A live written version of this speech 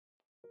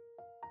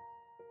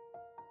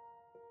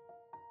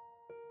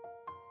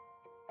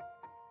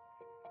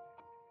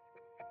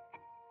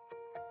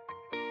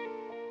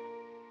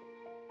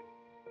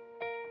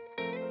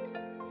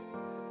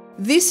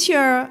This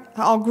year,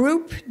 our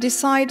group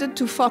decided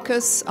to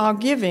focus our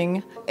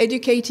giving,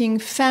 educating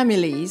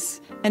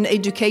families and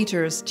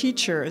educators,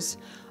 teachers,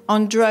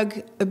 on drug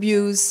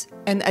abuse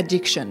and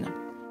addiction.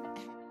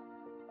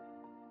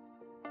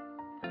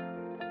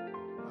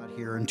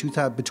 Here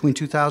between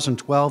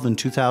 2012 and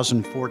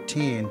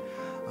 2014,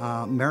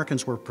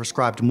 Americans were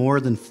prescribed more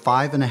than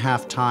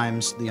 5.5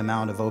 times the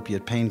amount of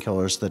opiate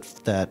painkillers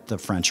that the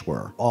French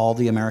were. All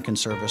the American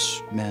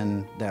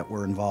servicemen that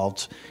were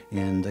involved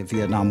in the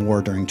Vietnam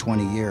War during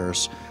 20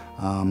 years,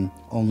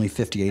 only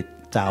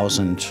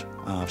 58,000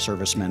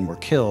 servicemen were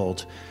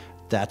killed.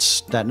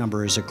 That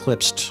number is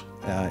eclipsed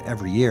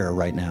every year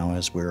right now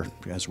as we're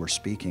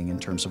speaking in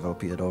terms of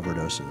opiate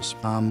overdoses.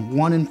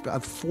 1 in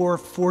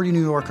 40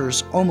 New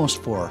Yorkers,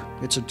 almost 4.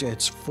 It's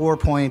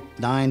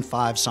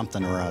 4.95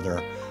 something or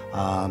other.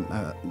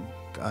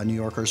 New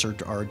Yorkers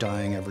are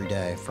dying every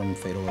day from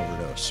fatal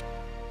overdose.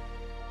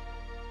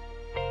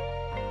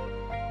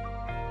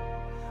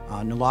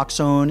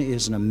 Naloxone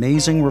is an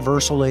amazing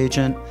reversal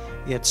agent.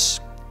 It's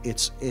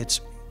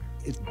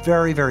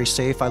very, very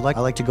safe. I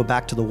like to go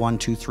back to the 1,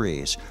 2,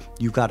 3s.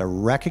 You've got to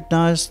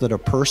recognize that a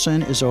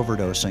person is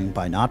overdosing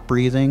by not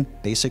breathing.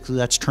 Basically,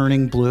 that's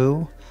turning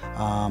blue.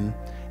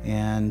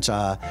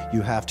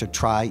 You have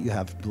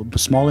a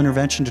small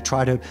intervention to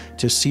try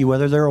to see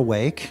whether they're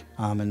awake,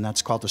 and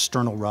that's called the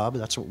sternal rub.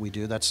 That's what we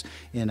do. That's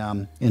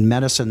in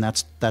medicine.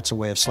 That's a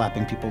way of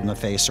slapping people in the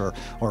face or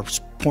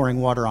pouring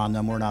water on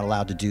them. We're not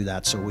allowed to do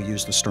that, so we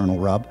use the sternal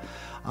rub.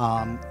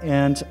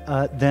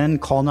 Then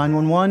call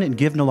 911 and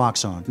give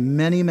naloxone.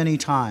 Many, many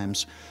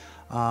times,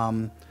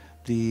 the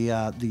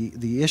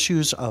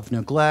issues of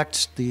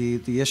neglect,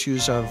 the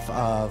issues of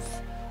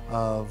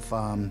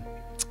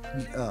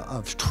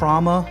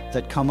trauma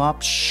that come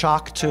up,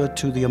 shock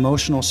to the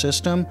emotional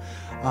system,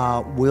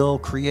 will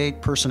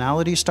create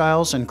personality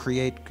styles and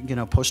create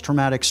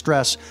post-traumatic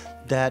stress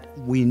that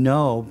we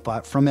know,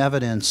 but from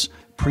evidence,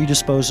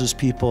 predisposes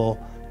people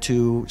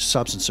to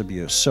substance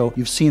abuse. So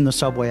you've seen the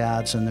subway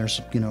ads, and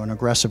there's an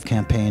aggressive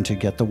campaign to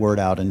get the word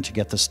out and to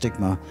get the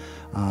stigma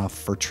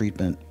for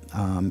treatment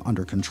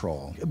under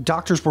control.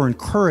 Doctors were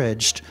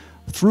encouraged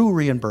through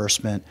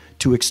reimbursement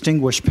to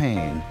extinguish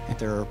pain.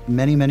 There are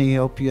many, many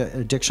opiate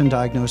addiction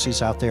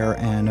diagnoses out there,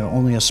 and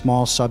only a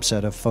small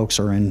subset of folks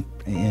are in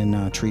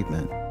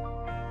treatment.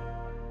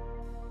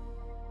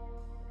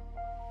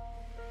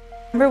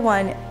 Number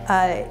one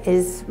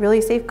is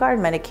really safeguard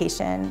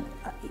medication.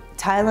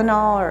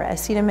 Tylenol or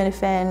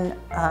acetaminophen,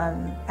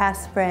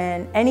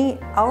 aspirin,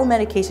 all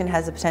medication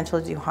has the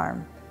potential to do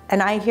harm.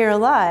 And I hear a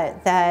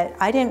lot that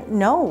I didn't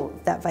know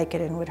that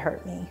Vicodin would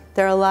hurt me.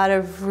 There are a lot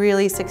of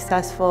really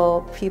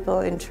successful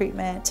people in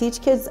treatment.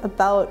 Teach kids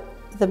about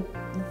the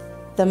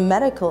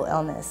medical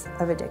illness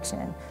of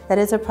addiction, that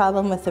it's a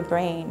problem with the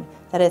brain,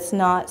 that it's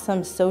not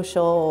some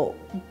social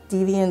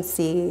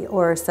deviancy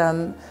or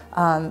some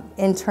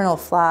internal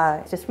flaw,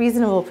 just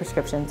reasonable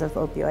prescriptions of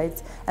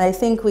opioids. And I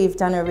think we've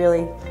done a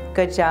really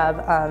good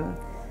job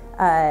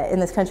in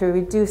this country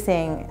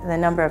reducing the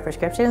number of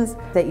prescriptions,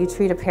 that you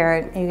treat a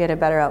parent and you get a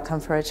better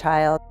outcome for a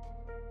child.